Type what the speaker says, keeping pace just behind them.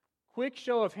quick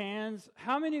show of hands,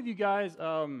 how many of you guys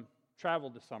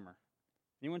traveled this summer?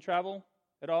 Anyone travel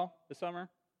at all this summer?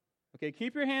 Okay,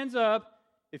 keep your hands up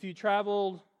if you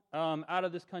traveled out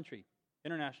of this country,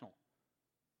 international.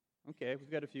 Okay, we've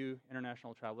got a few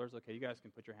international travelers. Okay, you guys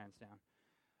can put your hands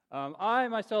down.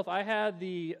 I had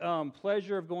the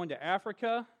pleasure of going to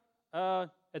Africa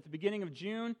at the beginning of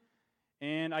June,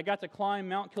 and I got to climb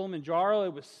Mount Kilimanjaro.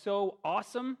 It was so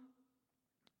awesome.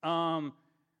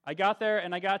 I got there,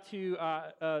 and I got to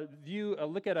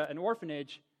look at an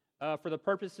orphanage for the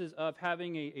purposes of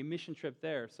having a mission trip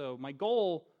there. So my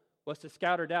goal was to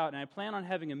scout it out, and I plan on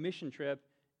having a mission trip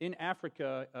in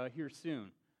Africa here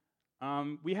soon.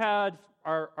 We had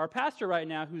our pastor right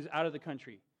now who's out of the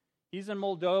country. He's in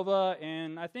Moldova,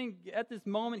 and I think at this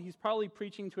moment he's probably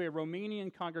preaching to a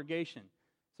Romanian congregation.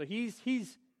 So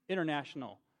he's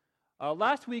international.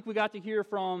 Last week we got to hear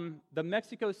from the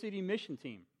Mexico City mission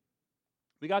team.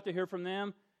 We got to hear from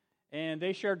them, and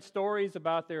they shared stories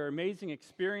about their amazing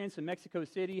experience in Mexico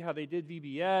City, how they did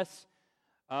VBS,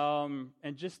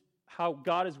 and just how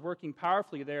God is working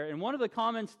powerfully there. And one of the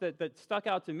comments that stuck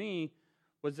out to me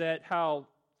was that how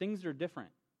things are different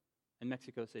in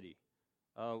Mexico City.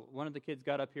 One of the kids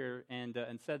got up here and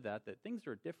said that things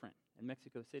are different in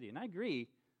Mexico City. And I agree,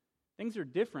 things are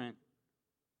different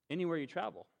anywhere you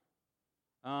travel.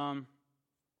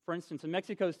 For instance, in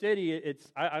Mexico City,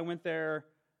 I went there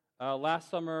last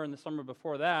summer and the summer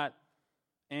before that,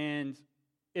 and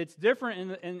it's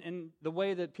different in the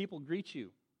way that people greet you.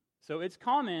 So it's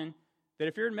common that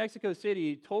if you're in Mexico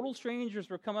City, total strangers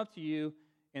will come up to you,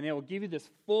 and they will give you this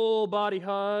full-body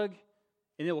hug,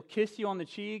 and they will kiss you on the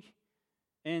cheek.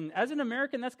 And as an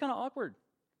American, that's kind of awkward.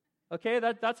 Okay,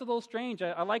 that's a little strange.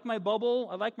 I like my bubble,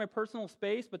 I like my personal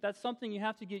space, but that's something you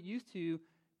have to get used to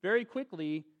very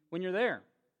quickly when you're there.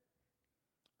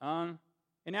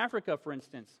 In Africa, for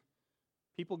instance,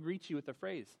 people greet you with the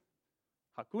phrase,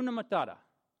 Hakuna Matata.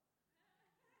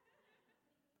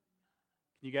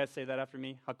 Can you guys say that after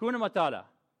me? Hakuna Matata.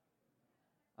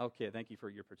 Okay, thank you for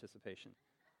your participation.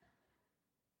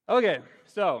 Okay,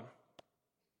 so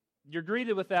you're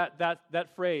greeted with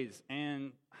that phrase,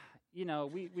 and you know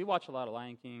we watch a lot of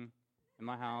Lion King in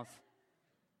my house,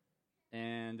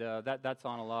 and that's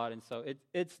on a lot, and so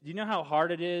it's. Do you know how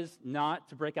hard it is not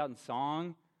to break out in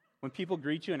song when people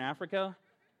greet you in Africa?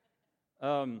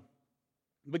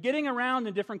 But getting around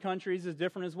in different countries is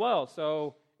different as well.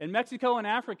 So in Mexico and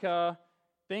Africa,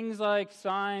 things like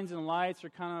signs and lights are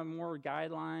kind of more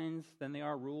guidelines than they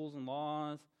are rules and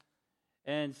laws.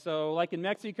 And so, like in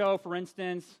Mexico, for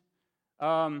instance,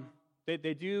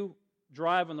 they do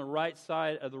drive on the right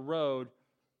side of the road,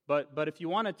 but if you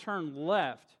want to turn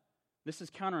left, this is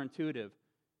counterintuitive.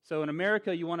 So in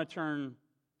America, you want to turn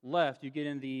left, you get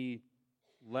in the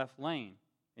left lane,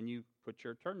 and you put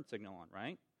your turn signal on,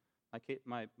 right?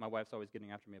 My wife's always getting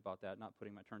after me about that, not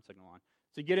putting my turn signal on.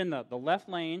 So you get in the left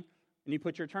lane, and you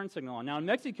put your turn signal on. Now in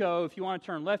Mexico, if you want to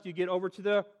turn left, you get over to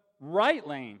the right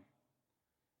lane.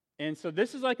 And so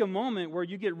this is like a moment where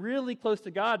you get really close to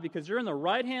God because you're in the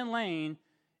right-hand lane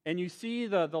and you see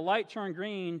the light turn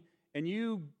green and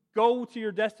you go to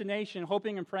your destination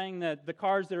hoping and praying that the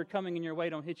cars that are coming in your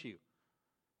way don't hit you.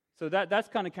 So that's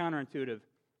kind of counterintuitive.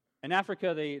 In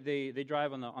Africa, they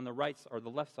drive on the right or the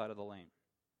left side of the lane.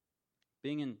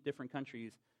 Being in different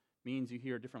countries means you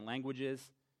hear different languages,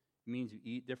 it means you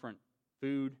eat different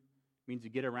food, it means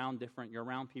you get around different, you're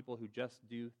around people who just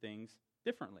do things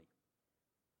differently.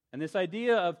 And this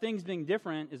idea of things being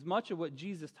different is much of what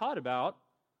Jesus taught about.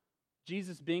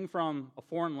 Jesus being from a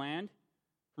foreign land,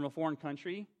 from a foreign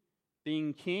country,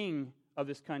 being king of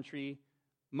this country,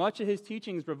 much of his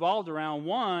teachings revolved around,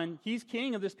 one, he's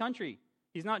king of this country.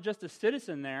 He's not just a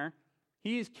citizen there.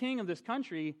 He is king of this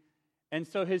country. And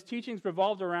so his teachings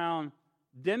revolved around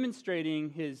demonstrating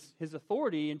his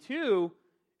authority. And two,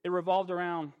 it revolved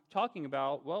around talking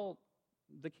about, well,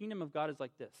 the kingdom of God is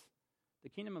like this. The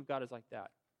kingdom of God is like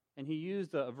that. And he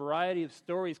used a variety of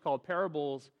stories called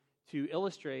parables to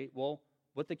illustrate, well,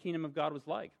 what the kingdom of God was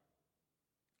like.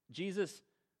 Jesus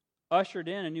ushered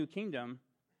in a new kingdom,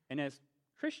 and as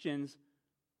Christians,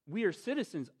 we are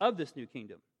citizens of this new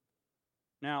kingdom.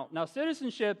 Now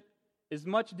citizenship is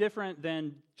much different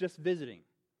than just visiting.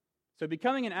 So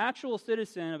becoming an actual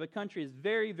citizen of a country is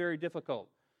very, very difficult.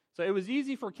 So it was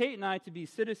easy for Kate and I to be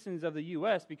citizens of the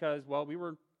U.S. because, well, we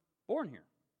were born here.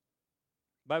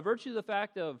 By virtue of the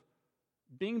fact of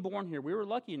being born here, we were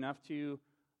lucky enough to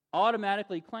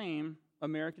automatically claim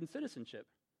American citizenship.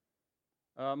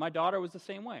 My daughter was the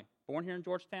same way. Born here in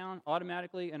Georgetown,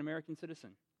 automatically an American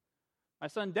citizen. My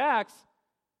son Dax,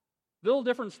 little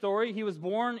different story. He was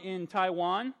born in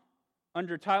Taiwan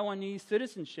under Taiwanese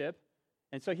citizenship,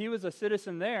 And so he was a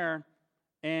citizen there,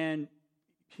 and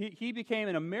he became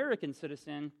an American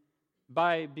citizen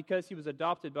because he was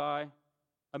adopted by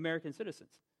American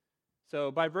citizens.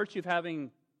 So by virtue of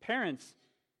having parents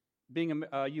being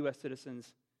U.S.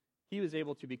 citizens, he was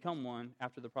able to become one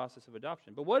after the process of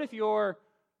adoption. But what if you're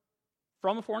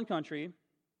from a foreign country,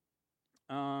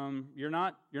 you're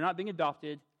not being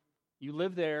adopted, you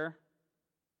live there,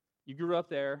 you grew up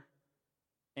there,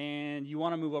 and you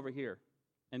want to move over here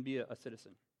and be a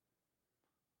citizen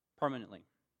permanently?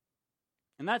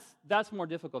 And that's more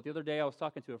difficult. The other day I was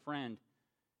talking to a friend,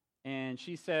 and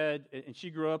she said, and she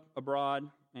grew up abroad,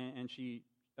 and she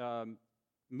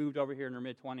moved over here in her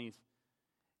mid-20s,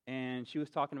 and she was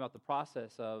talking about the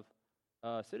process of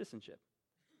citizenship.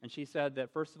 And she said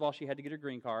that first of all she had to get her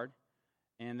green card,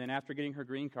 and then after getting her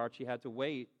green card she had to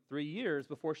wait 3 years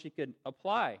before she could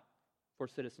apply for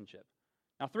citizenship.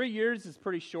 Now 3 years is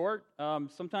pretty short.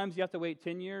 Sometimes you have to wait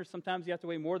 10 years, sometimes you have to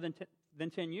wait more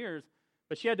than 10 years,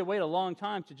 but she had to wait a long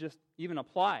time to just even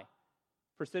apply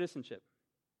for citizenship.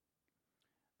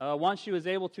 Once she was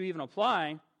able to even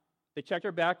apply, they checked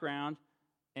her background,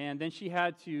 and then she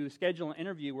had to schedule an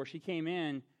interview where she came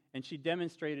in and she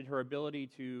demonstrated her ability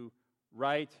to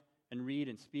write and read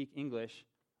and speak English.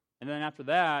 And then after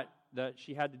that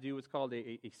she had to do what's called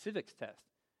a civics test.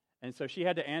 And so she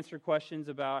had to answer questions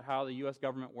about how the U.S.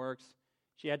 government works.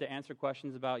 She had to answer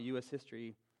questions about U.S.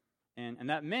 history. And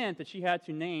that meant that she had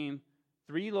to name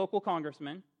 3 local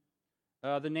congressmen,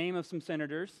 the name of some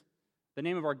senators, the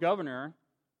name of our governor,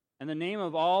 and the name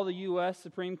of all the U.S.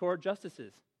 Supreme Court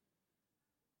justices.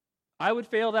 I would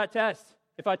fail that test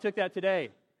if I took that today.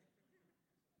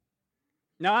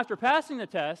 Now, after passing the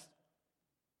test,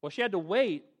 well, she had to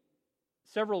wait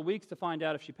several weeks to find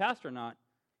out if she passed or not.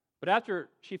 But after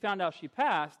she found out she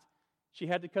passed, she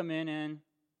had to come in and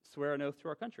swear an oath to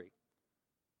our country.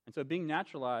 And so being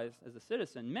naturalized as a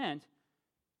citizen meant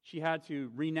she had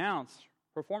to renounce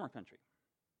her former country.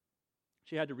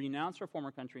 She had to renounce her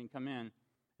former country and come in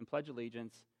and pledge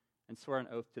allegiance and swear an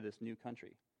oath to this new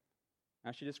country.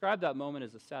 Now, she described that moment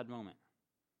as a sad moment.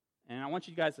 And I want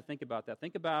you guys to think about that.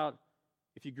 Think about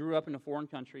if you grew up in a foreign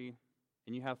country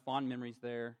and you have fond memories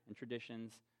there and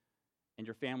traditions and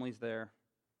your family's there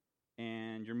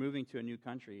and you're moving to a new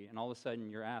country and all of a sudden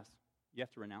you're asked, you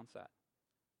have to renounce that.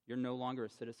 You're no longer a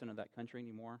citizen of that country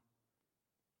anymore.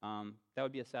 That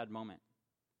would be a sad moment.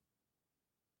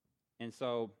 And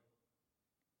so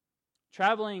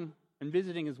traveling and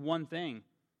visiting is one thing,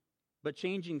 but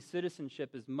changing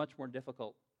citizenship is much more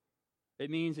difficult. It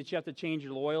means that you have to change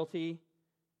your loyalty,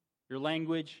 your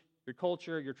language, your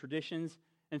culture, your traditions.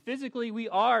 And physically, we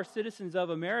are citizens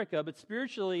of America, but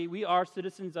spiritually, we are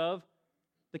citizens of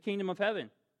the kingdom of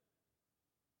heaven.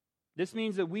 This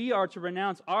means that we are to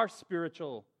renounce our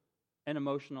spiritual and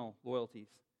emotional loyalties.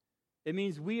 It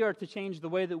means we are to change the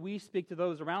way that we speak to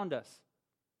those around us,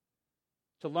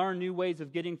 to learn new ways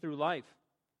of getting through life.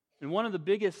 And one of the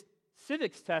biggest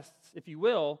civics tests, if you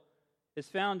will, is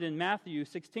found in Matthew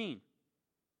 16.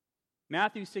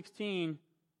 Matthew 16,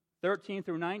 13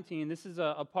 through 19, this is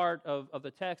a part of the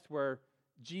text where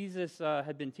Jesus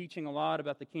had been teaching a lot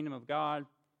about the kingdom of God.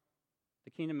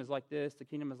 The kingdom is like this, the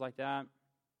kingdom is like that.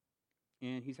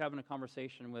 And he's having a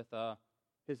conversation with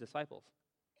his disciples.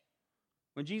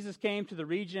 When Jesus came to the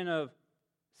region of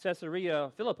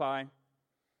Caesarea Philippi,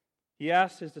 he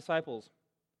asked his disciples,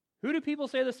 "Who do people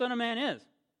say the Son of Man is?"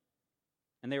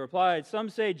 And they replied, "Some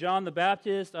say John the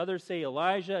Baptist, others say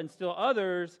Elijah, and still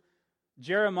others,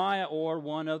 Jeremiah or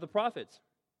one of the prophets."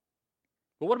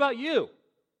 "But what about you?"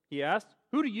 he asked.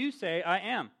 "Who do you say I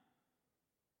am?"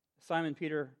 Simon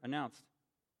Peter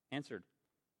answered,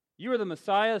 "You are the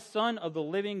Messiah, Son of the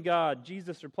living God."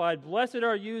 Jesus replied, "Blessed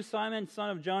are you, Simon, son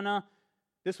of Jonah.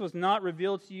 This was not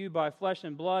revealed to you by flesh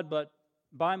and blood, but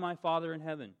by my Father in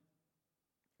heaven.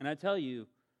 And I tell you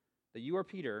that you are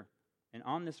Peter, and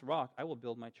on this rock I will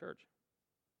build my church,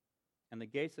 and the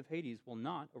gates of Hades will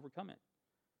not overcome it.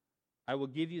 I will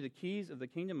give you the keys of the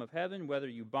kingdom of heaven. Whatever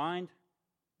you bind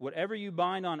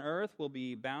on earth will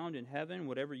be bound in heaven.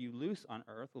 Whatever you loose on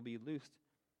earth will be loosed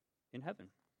in heaven."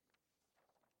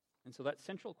 And so that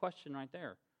central question right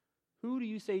there, who do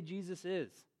you say Jesus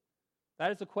is?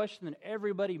 That is a question that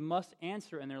everybody must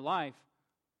answer in their life.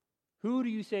 Who do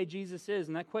you say Jesus is?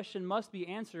 And that question must be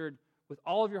answered with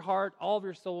all of your heart, all of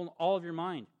your soul, and all of your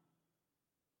mind.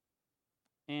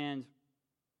 And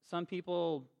some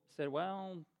people said,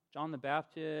 well, John the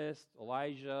Baptist,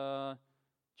 Elijah,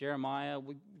 Jeremiah,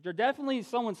 you're definitely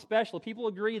someone special. People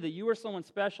agree that you are someone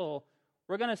special.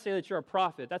 We're going to say that you're a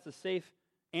prophet. That's a safe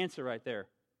answer right there.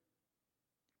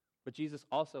 But Jesus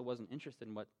also wasn't interested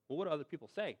in what other people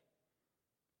say.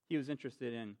 He was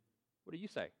interested in What do you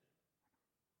say? And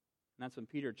that's when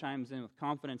Peter chimes in with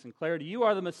confidence and clarity. You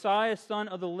are the Messiah, Son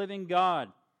of the living God.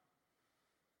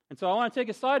 And so I want to take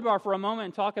a sidebar for a moment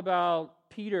and talk about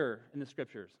Peter in the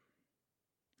Scriptures.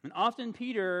 And often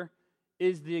Peter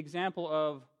is the example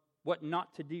of what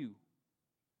not to do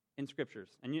in Scriptures.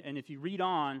 And if you read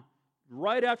on,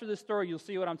 right after this story, you'll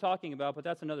see what I'm talking about, but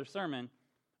that's another sermon.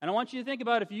 And I want you to think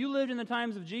about if you lived in the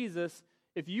times of Jesus,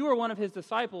 if you were one of his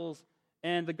disciples,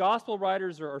 and the gospel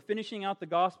writers are finishing out the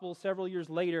gospel several years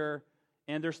later,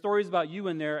 and there's stories about you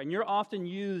in there, and you're often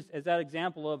used as that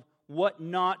example of what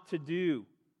not to do.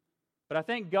 But I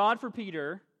thank God for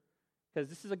Peter, because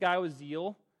this is a guy with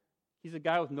zeal. He's a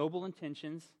guy with noble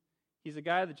intentions. He's a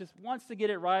guy that just wants to get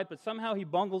it right, but somehow he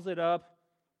bungles it up.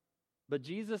 But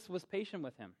Jesus was patient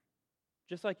with him,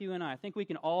 just like you and I. I think we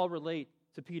can all relate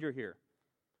to Peter here.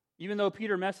 Even though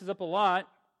Peter messes up a lot,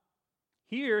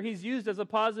 here he's used as a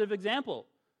positive example.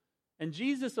 And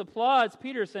Jesus applauds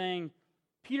Peter, saying,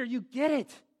 Peter, you get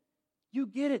it. You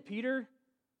get it, Peter.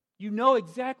 You know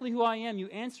exactly who I am. You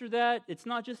answer that. It's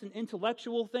not just an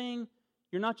intellectual thing.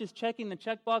 You're not just checking the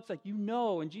checkbox. Like, you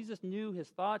know. And Jesus knew his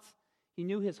thoughts. He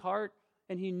knew his heart.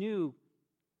 And he knew,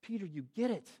 Peter, you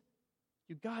get it.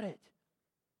 You got it.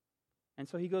 And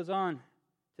so he goes on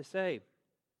to say,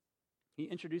 he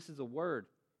introduces a word,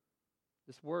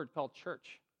 this word called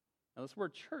church. Now, this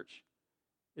word church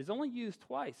is only used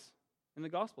twice in the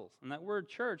Gospels. And that word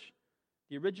church,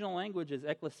 the original language is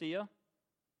ekklesia,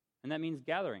 and that means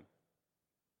gathering.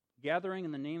 Gathering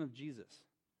in the name of Jesus.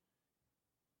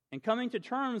 And coming to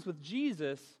terms with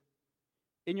Jesus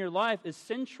in your life is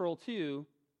central to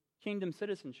kingdom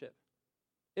citizenship.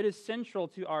 It is central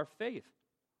to our faith.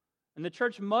 And the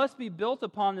church must be built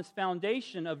upon this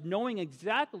foundation of knowing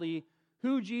exactly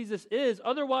who Jesus is.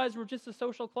 Otherwise, we're just a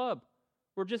social club.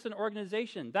 We're just an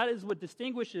organization. That is what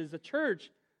distinguishes the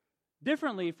church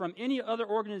differently from any other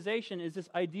organization, is this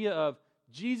idea of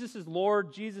Jesus is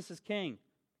Lord, Jesus is King.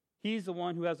 He's the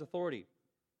one who has authority.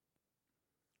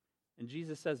 And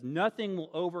Jesus says nothing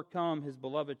will overcome his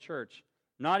beloved church,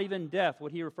 not even death,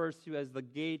 what he refers to as the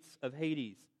gates of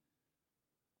Hades.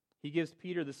 He gives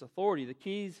Peter this authority. The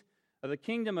keys of the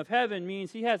kingdom of heaven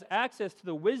means he has access to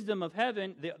the wisdom of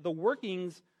heaven, the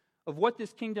workings of what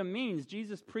this kingdom means.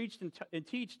 Jesus preached and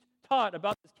taught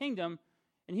about this kingdom,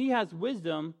 and he has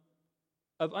wisdom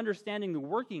of understanding the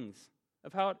workings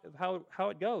of how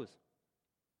it goes.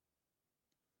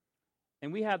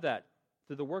 And we have that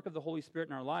through the work of the Holy Spirit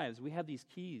in our lives. We have these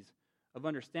keys of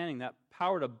understanding. That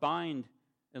power to bind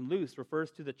and loose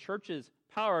refers to the church's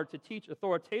power to teach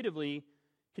authoritatively,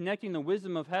 connecting the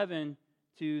wisdom of heaven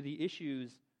to the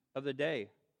issues of the day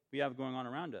we have going on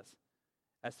around us.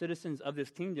 As citizens of this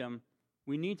kingdom,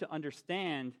 we need to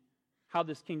understand how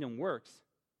this kingdom works,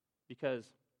 because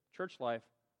church life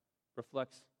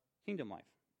reflects kingdom life.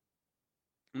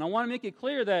 And I want to make it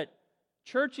clear that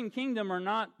church and kingdom are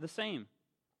not the same.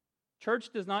 Church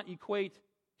does not equate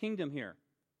kingdom here.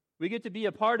 We get to be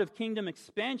a part of kingdom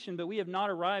expansion, but we have not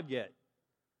arrived yet.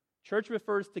 Church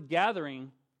refers to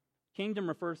gathering. Kingdom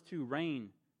refers to reign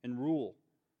and rule.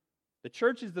 The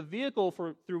church is the vehicle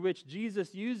through which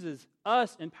Jesus uses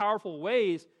us in powerful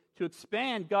ways to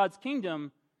expand God's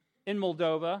kingdom in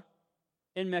Moldova,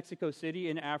 in Mexico City,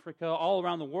 in Africa, all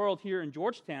around the world, here in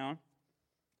Georgetown.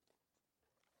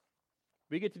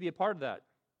 We get to be a part of that.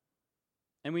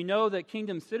 And we know that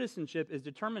kingdom citizenship is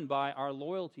determined by our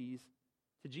loyalties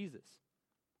to Jesus.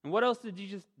 And what else did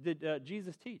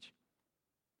Jesus teach?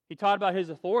 He taught about his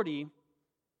authority.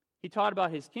 He taught about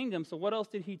his kingdom. So what else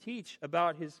did he teach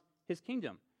about his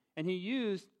kingdom? And he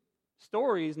used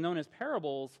stories known as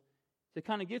parables to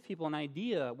kind of give people an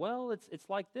idea. Well, it's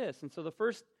like this. And so the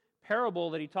first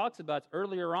parable that he talks about is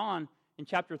earlier on in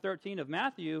chapter 13 of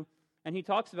Matthew, and he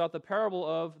talks about the parable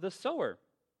of the sower.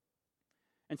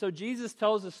 And so Jesus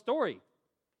tells a story.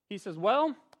 He says,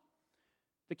 well,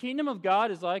 the kingdom of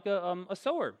God is like a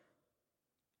sower.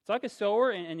 It's like a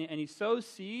sower, and he sows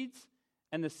seeds,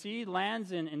 and the seed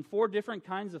lands in 4 different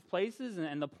kinds of places.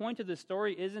 And the point of the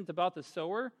story isn't about the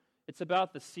sower. It's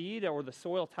about the seed or the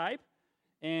soil type.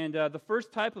 And the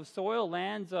first type of soil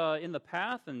lands in the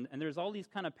path, and there's all these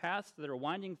kind of paths that are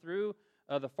winding through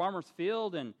the farmer's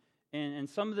field. And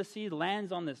some of the seed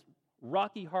lands on this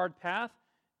rocky, hard path,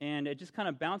 and it just kind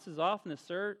of bounces off in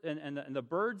the and the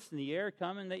birds in the air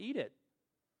come and they eat it.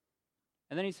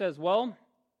 And then he says, well,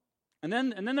 and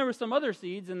then there were some other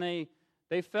seeds, and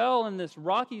they fell in this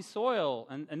rocky soil,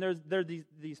 and there's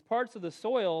these parts of the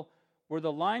soil where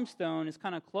the limestone is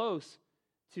kind of close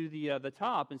to the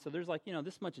top, and so there's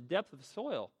this much depth of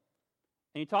soil.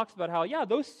 And he talks about how,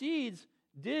 those seeds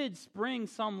did spring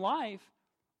some life,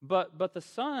 but the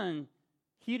sun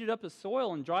heated up the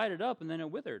soil and dried it up, and then it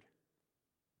withered.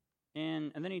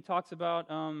 And then he talks about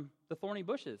the thorny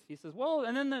bushes. He says, well,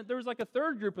 and then there was like a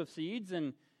third group of seeds,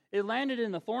 and it landed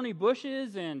in the thorny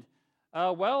bushes, and,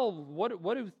 what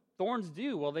do thorns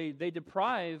do? Well, they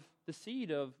deprive the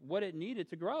seed of what it needed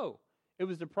to grow. It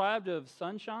was deprived of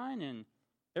sunshine and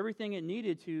everything it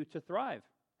needed to thrive.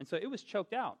 And so it was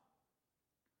choked out.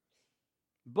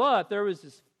 But there was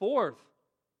this fourth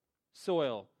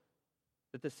soil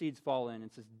that the seeds fall in.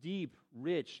 It's this deep,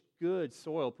 rich, good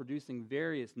soil producing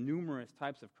numerous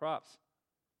types of crops.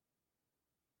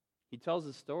 He tells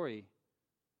a story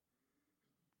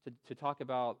to talk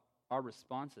about our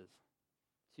responses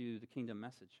to the kingdom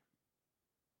message.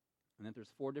 And that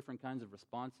there's 4 different kinds of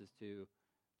responses to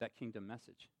that kingdom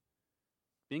message.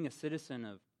 Being a citizen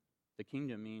of the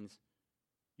kingdom means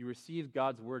you receive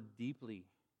God's word deeply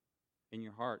in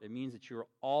your heart. It means that you're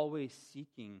always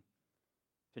seeking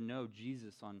to know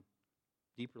Jesus on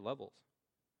deeper levels.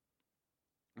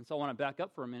 And so I want to back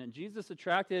up for a minute. Jesus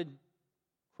attracted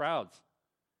crowds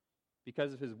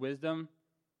because of his wisdom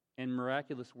and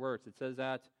miraculous works. It says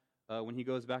that when he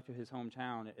goes back to his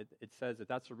hometown, it says that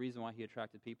that's the reason why he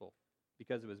attracted people,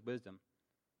 because of his wisdom.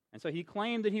 And so he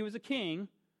claimed that he was a king,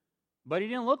 but he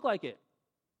didn't look like it.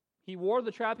 He wore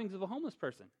the trappings of a homeless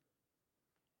person.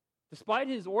 Despite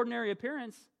his ordinary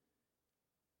appearance,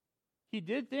 he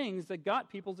did things that got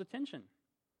people's attention.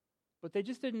 But they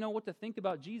just didn't know what to think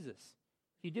about Jesus.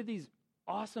 He did these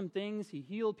awesome things. He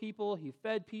healed people. He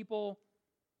fed people.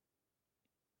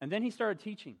 And then he started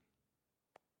teaching.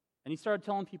 And he started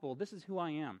telling people, this is who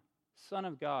I am. Son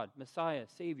of God, Messiah,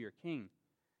 Savior, King.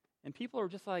 And people are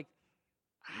just like,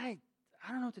 I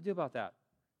don't know what to do about that.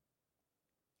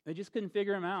 They just couldn't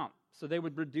figure him out. So they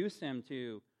would reduce him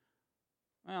to,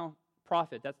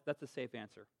 prophet. That's a safe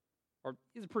answer. Or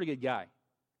he's a pretty good guy.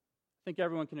 I think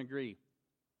everyone can agree.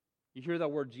 You hear that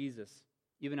word Jesus,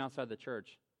 even outside the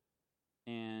church,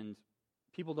 and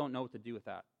people don't know what to do with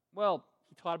that. Well,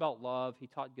 he taught about love. He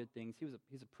taught good things.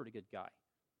 He's a pretty good guy.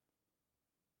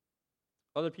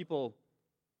 Other people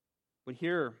would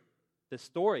hear this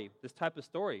story, this type of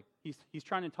story. He's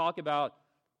trying to talk about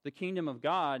the kingdom of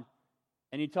God,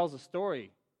 and he tells a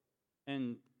story.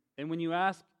 And when you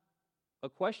ask a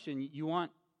question, you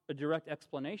want a direct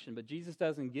explanation, but Jesus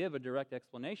doesn't give a direct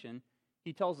explanation.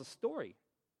 He tells a story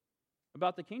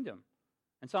about the kingdom.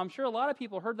 And so I'm sure a lot of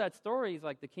people heard that story. He's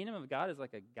like, the kingdom of God is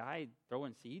like a guy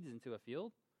throwing seeds into a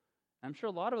field. I'm sure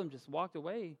a lot of them just walked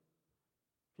away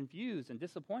confused and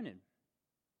disappointed.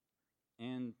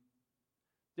 And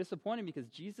disappointed because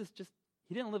Jesus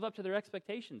he didn't live up to their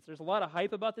expectations. There's a lot of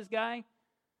hype about this guy,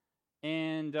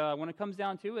 and when it comes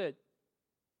down to it,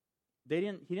 he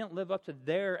didn't live up to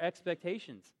their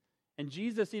expectations. And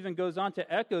Jesus even goes on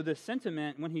to echo this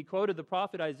sentiment when he quoted the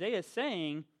prophet Isaiah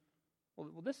saying,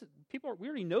 we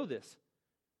already know this.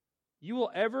 You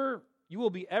will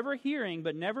be ever hearing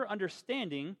but never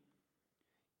understanding.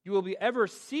 You will be ever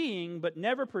seeing but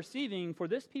never perceiving, for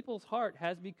this people's heart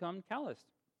has become calloused.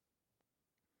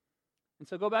 And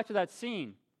so go back to that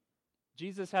scene.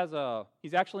 Jesus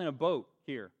he's actually in a boat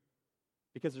here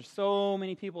because there's so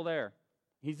many people there.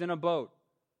 He's in a boat,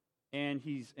 and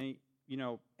he's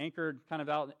anchored kind of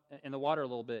out in the water a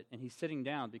little bit, and he's sitting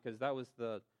down because that was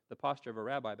the posture of a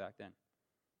rabbi back then.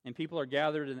 And people are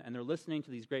gathered, and they're listening to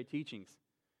these great teachings.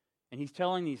 And he's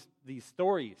telling these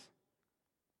stories.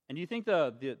 And do you think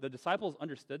the disciples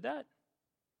understood that?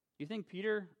 Do you think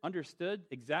Peter understood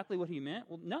exactly what he meant?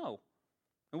 Well, no.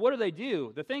 And what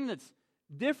do? The thing that's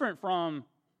different from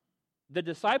the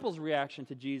disciples' reaction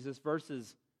to Jesus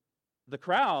versus the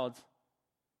crowds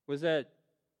was that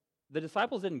the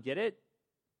disciples didn't get it,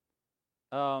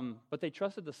 but they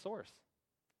trusted the source.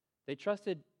 They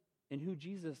trusted in who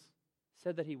Jesus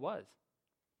said that he was.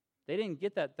 They didn't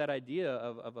get that idea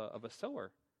of a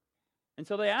sower. And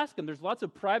so they ask him. There's lots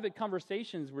of private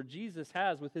conversations where Jesus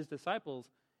has with his disciples,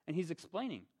 and he's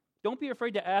explaining. Don't be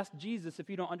afraid to ask Jesus if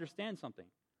you don't understand something.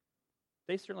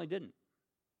 They certainly didn't.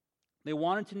 They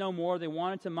wanted to know more. They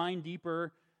wanted to mine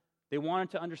deeper. They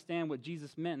wanted to understand what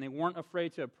Jesus meant, and they weren't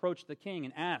afraid to approach the king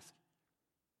and ask.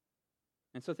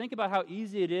 And so think about how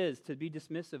easy it is to be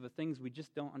dismissive of things we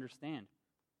just don't understand.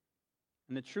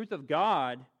 And the truth of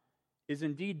God is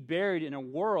indeed buried in a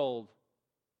world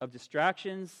of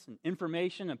distractions, and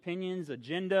information, opinions,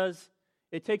 agendas.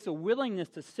 It takes a willingness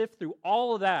to sift through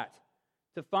all of that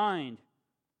to find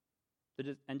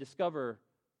and discover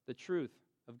the truth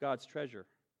of God's treasure.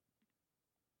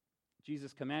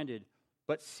 Jesus commanded,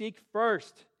 but seek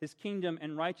first his kingdom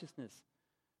and righteousness.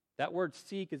 That word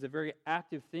seek is a very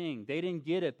active thing. They didn't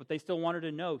get it, but they still wanted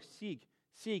to know. Seek,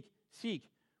 seek, seek.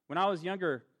 When I was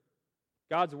younger,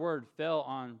 God's word fell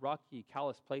on rocky,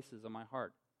 callous places of my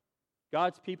heart.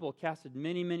 God's people casted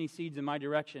many, many seeds in my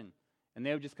direction, and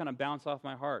they would just kind of bounce off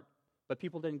my heart. But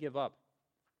people didn't give up.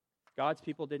 God's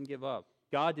people didn't give up.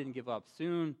 God didn't give up.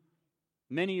 Soon,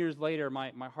 many years later,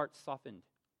 my heart softened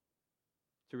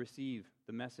to receive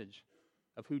the message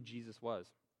of who Jesus was.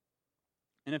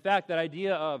 And in fact, that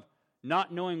idea of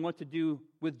not knowing what to do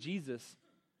with Jesus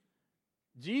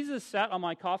sat on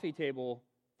my coffee table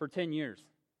for 10 years.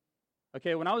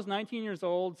 Okay, when I was 19 years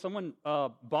old, someone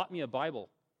bought me a Bible.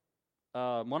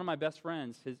 One of my best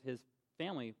friends, his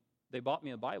family, they bought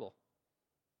me a Bible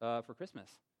for Christmas.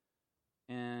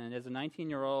 And as a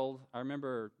 19-year-old, I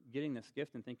remember getting this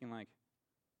gift and thinking, like,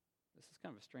 this is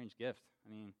kind of a strange gift.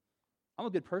 I mean, I'm a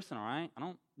good person, all right? I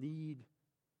don't need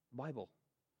a Bible.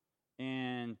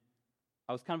 And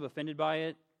I was kind of offended by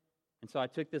it. And so I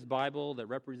took this Bible that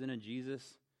represented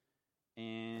Jesus,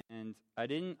 and I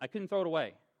couldn't throw it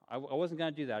away. I wasn't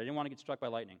going to do that. I didn't want to get struck by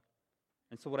lightning.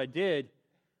 And so what I did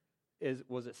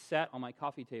was it sat on my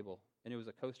coffee table, and it was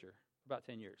a coaster for about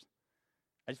 10 years.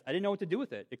 I didn't know what to do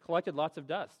with it. It collected lots of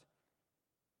dust.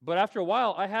 But after a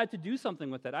while, I had to do something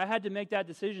with it. I had to make that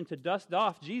decision to dust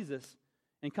off Jesus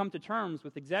and come to terms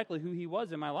with exactly who he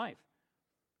was in my life.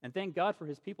 And thank God for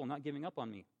his people not giving up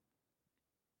on me.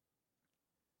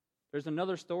 There's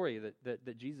another story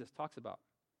that Jesus talks about.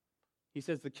 He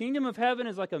says, the kingdom of heaven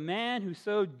is like a man who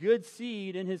sowed good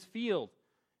seed in his field.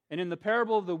 And in the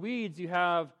parable of the weeds, you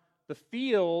have the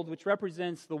field, which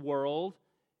represents the world,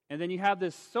 and then you have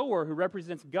this sower who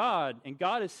represents God, and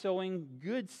God is sowing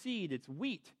good seed. It's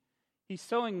wheat. He's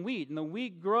sowing wheat, and the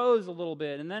wheat grows a little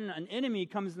bit, and then an enemy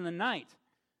comes in the night,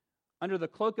 under the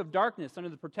cloak of darkness, under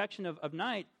the protection of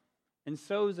night, and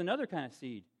sows another kind of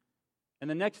seed. And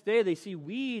the next day, they see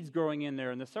weeds growing in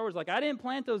there, and the sower's like, I didn't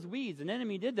plant those weeds. An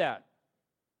enemy did that.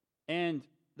 And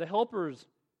the helpers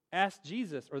asked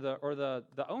Jesus, or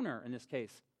the owner in this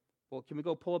case, well, can we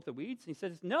go pull up the weeds? And he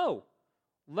says, no.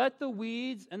 Let the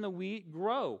weeds and the wheat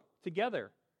grow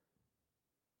together.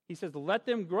 He says, let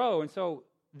them grow. And so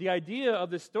the idea of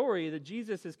the story that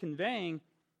Jesus is conveying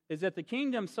is that the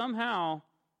kingdom somehow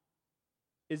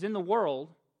is in the world,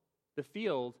 the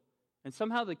field, and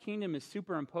somehow the kingdom is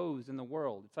superimposed in the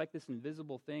world. It's like this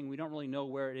invisible thing. We don't really know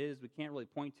where it is. We can't really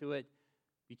point to it.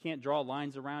 You can't draw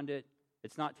lines around it.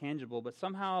 It's not tangible. But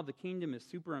somehow the kingdom is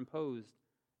superimposed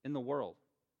in the world.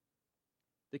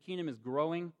 The kingdom is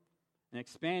growing and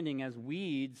expanding as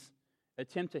weeds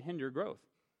attempt to hinder growth.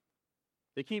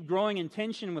 They keep growing in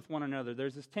tension with one another.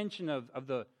 There's this tension of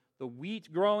the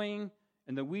wheat growing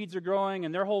and the weeds are growing,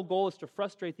 and their whole goal is to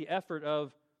frustrate the effort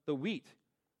of the wheat.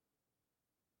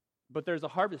 But there's a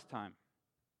harvest time.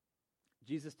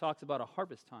 Jesus talks about a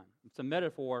harvest time. It's a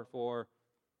metaphor for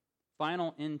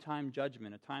final end-time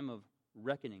judgment, a time of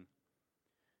reckoning.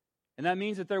 And that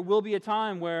means that there will be a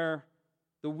time where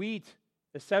the wheat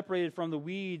is separated from the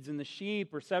weeds, and the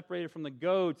sheep are separated from the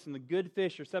goats, and the good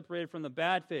fish are separated from the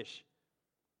bad fish.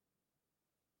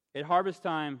 At harvest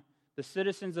time, the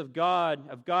citizens of God,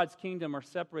 of God's kingdom, are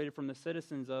separated from the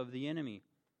citizens of the enemy.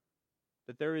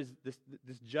 That there is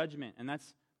this judgment, and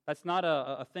that's not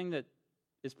a thing that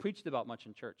is preached about much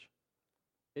in church.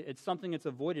 It's something that's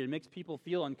avoided. It makes people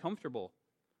feel uncomfortable.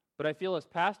 But I feel as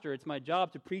pastor, it's my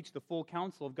job to preach the full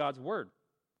counsel of God's word.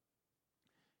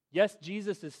 Yes,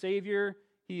 Jesus is Savior,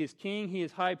 he is King, he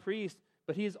is High Priest,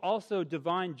 but he is also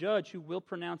divine judge who will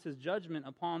pronounce his judgment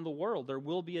upon the world. There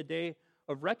will be a day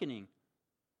of reckoning.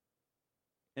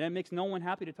 And it makes no one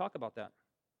happy to talk about that.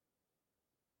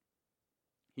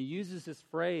 He uses this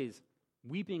phrase,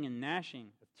 weeping and gnashing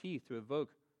of teeth, to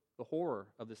evoke the horror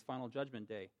of this final judgment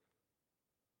day.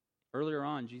 Earlier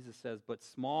on, Jesus says, but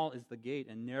small is the gate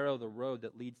and narrow the road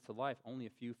that leads to life. Only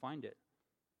a few find it.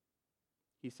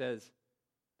 He says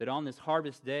that on this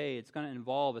harvest day, it's going to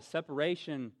involve a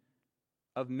separation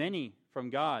of many from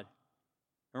God.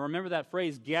 And remember that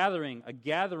phrase, gathering, a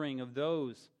gathering of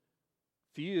those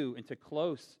few into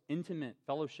close, intimate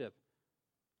fellowship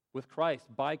with Christ,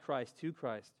 by Christ, to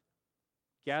Christ.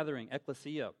 Gathering,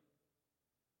 ecclesia.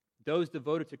 Those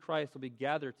devoted to Christ will be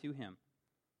gathered to him.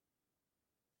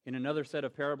 In another set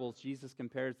of parables, Jesus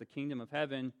compares the kingdom of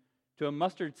heaven to a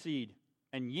mustard seed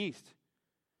and yeast.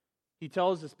 He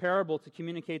tells this parable to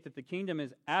communicate that the kingdom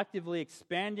is actively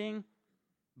expanding,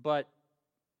 but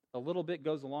a little bit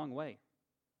goes a long way.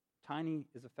 Tiny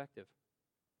is effective.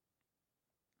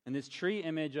 And this tree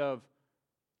image of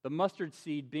the mustard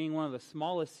seed being one of the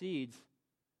smallest seeds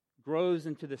grows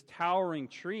into this towering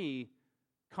tree,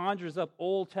 conjures up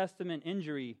Old Testament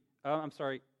imagery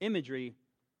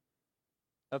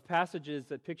of passages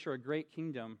that picture a great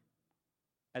kingdom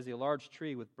as a large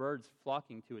tree with birds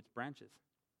flocking to its branches.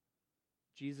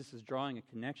 Jesus is drawing a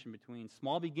connection between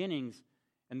small beginnings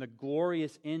and the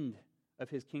glorious end of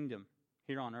his kingdom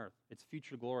here on earth, its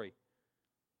future glory.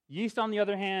 Yeast, on the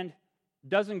other hand,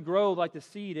 doesn't grow like the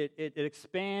seed. It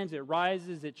expands, it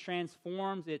rises, it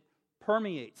transforms, it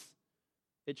permeates.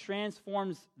 It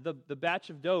transforms the batch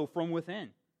of dough from within.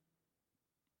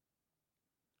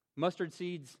 Mustard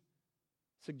seeds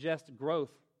suggest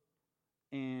growth,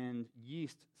 and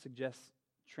yeast suggests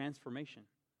transformation.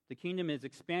 The kingdom is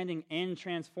expanding and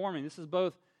transforming. This is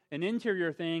both an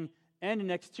interior thing and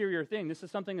an exterior thing. This is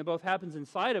something that both happens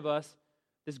inside of us,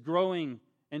 this growing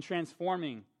and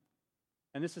transforming.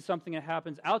 And this is something that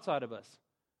happens outside of us,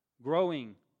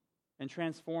 growing and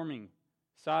transforming,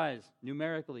 size,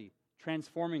 numerically,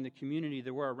 transforming the community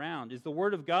that we're around. Is the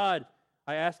Word of God,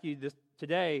 I ask you this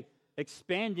today,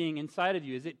 expanding inside of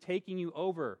you? Is it taking you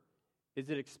over? Is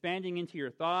it expanding into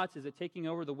your thoughts? Is it taking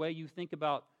over the way you think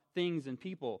about things and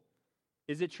people?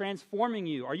 Is it transforming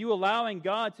you? Are you allowing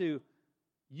God to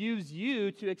use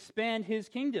you to expand his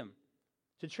kingdom,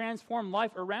 to transform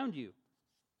life around you?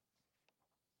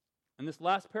 And this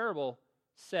last parable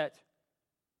set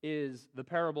is the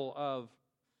parable of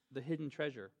the hidden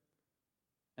treasure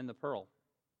and the pearl.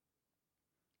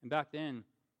 And back then,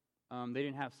 they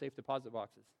didn't have safe deposit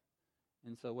boxes.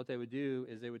 And so what they would do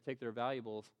is they would take their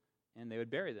valuables and they would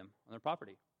bury them on their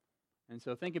property. And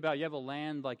so think about, you have a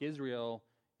land like Israel,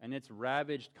 and it's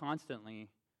ravaged constantly.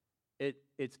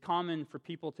 It's common for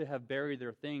people to have buried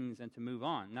their things and to move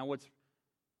on. Now, what's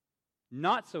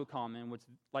not so common, what's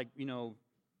like,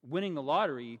 winning the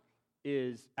lottery,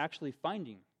 is actually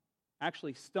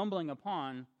stumbling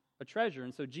upon a treasure.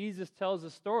 And so Jesus tells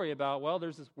a story about, well,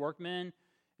 there's this workman,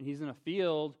 and he's in a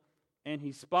field, and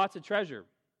he spots a treasure.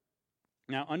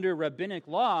 Now, under rabbinic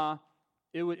law,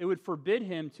 it would forbid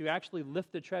him to actually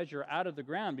lift the treasure out of the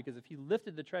ground, because if he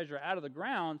lifted the treasure out of the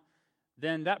ground,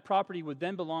 then that property would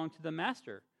then belong to the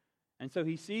master. And so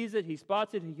he sees it, he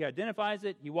spots it, he identifies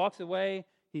it, he walks away,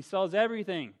 he sells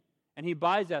everything, and he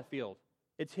buys that field.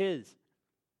 It's his.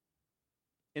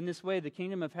 In this way, the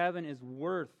kingdom of heaven is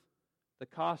worth the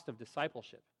cost of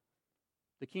discipleship.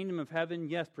 The kingdom of heaven,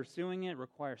 yes, pursuing it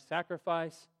requires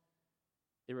sacrifice.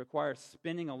 It requires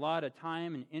spending a lot of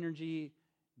time and energy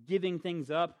giving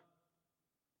things up,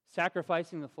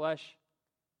 sacrificing the flesh,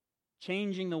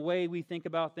 changing the way we think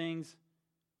about things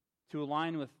to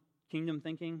align with kingdom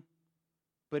thinking.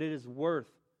 But it is worth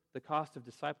the cost of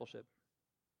discipleship.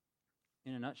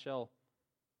 In a nutshell,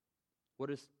 what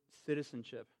does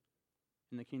citizenship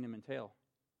in the kingdom entail?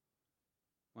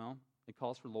 Well, it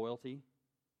calls for loyalty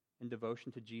and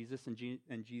devotion to Jesus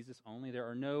and Jesus only.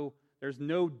 There's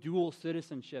no dual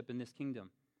citizenship in this kingdom.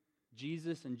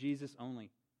 Jesus and Jesus only.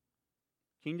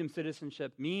 Kingdom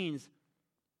citizenship means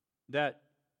that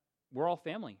we're all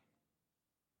family.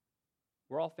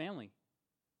 We're all family.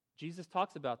 Jesus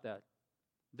talks about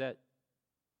that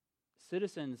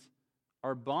citizens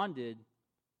are bonded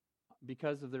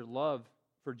because of their love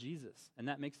for Jesus, and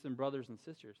that makes them brothers and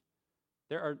sisters.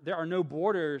 There are no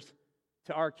borders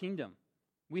to our kingdom.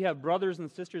 We have brothers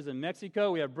and sisters in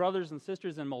Mexico. We have brothers and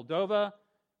sisters in Moldova.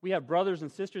 We have brothers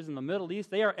and sisters in the Middle East.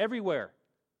 They are everywhere.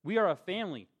 We are a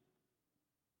family.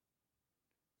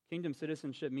 Kingdom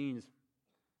citizenship means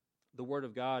the Word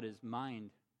of God is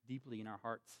mined deeply in our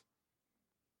hearts.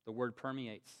 The Word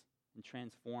permeates and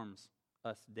transforms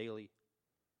us daily.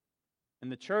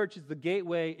 And the church is the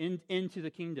gateway into the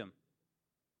kingdom.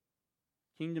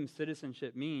 Kingdom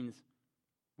citizenship means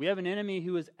we have an enemy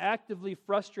who is actively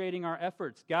frustrating our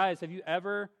efforts. Guys, have you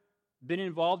ever been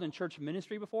involved in church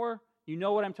ministry before? You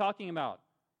know what I'm talking about.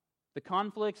 The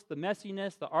conflicts, the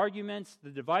messiness, the arguments, the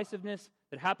divisiveness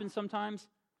that happens sometimes.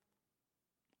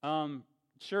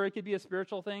 Sure, it could be a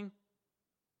spiritual thing.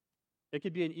 It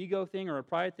could be an ego thing or a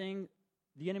pride thing.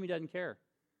 The enemy doesn't care.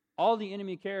 All the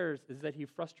enemy cares is that he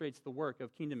frustrates the work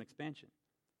of kingdom expansion.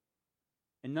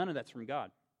 And none of that's from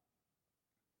God.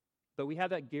 But we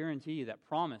have that guarantee, that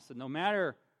promise, that no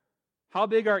matter how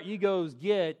big our egos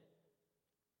get,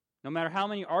 no matter how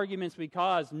many arguments we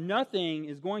cause, nothing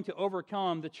is going to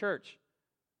overcome the church.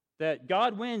 That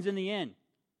God wins in the end.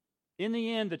 In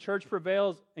the end, the church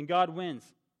prevails and God wins.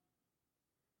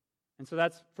 And so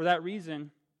that's for that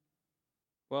reason,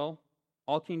 well,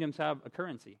 all kingdoms have a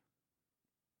currency.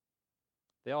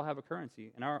 They all have a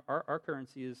currency. And our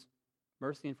currency is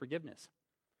mercy and forgiveness.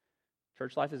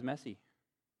 Church life is messy.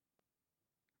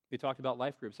 We talked about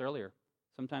life groups earlier.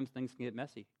 Sometimes things can get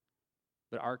messy.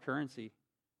 But our currency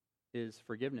is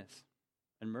forgiveness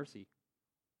and mercy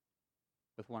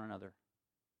with one another.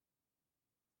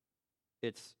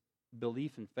 It's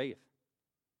belief and faith.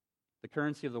 The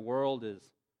currency of the world is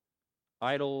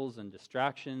idols and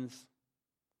distractions.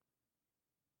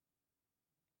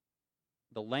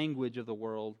 the language of the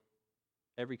world,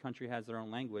 every country has their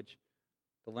own language.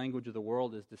 The language of the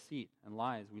world is deceit and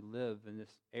lies. We live in this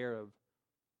era of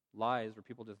lies where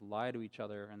people just lie to each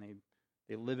other and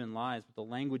they live in lies. But the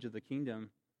language of the kingdom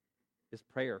is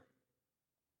prayer,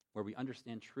 where we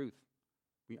understand truth.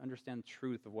 We understand the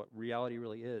truth of what reality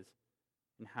really is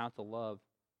and how to love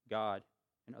God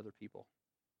and other people.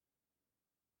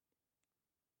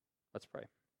 Let's pray.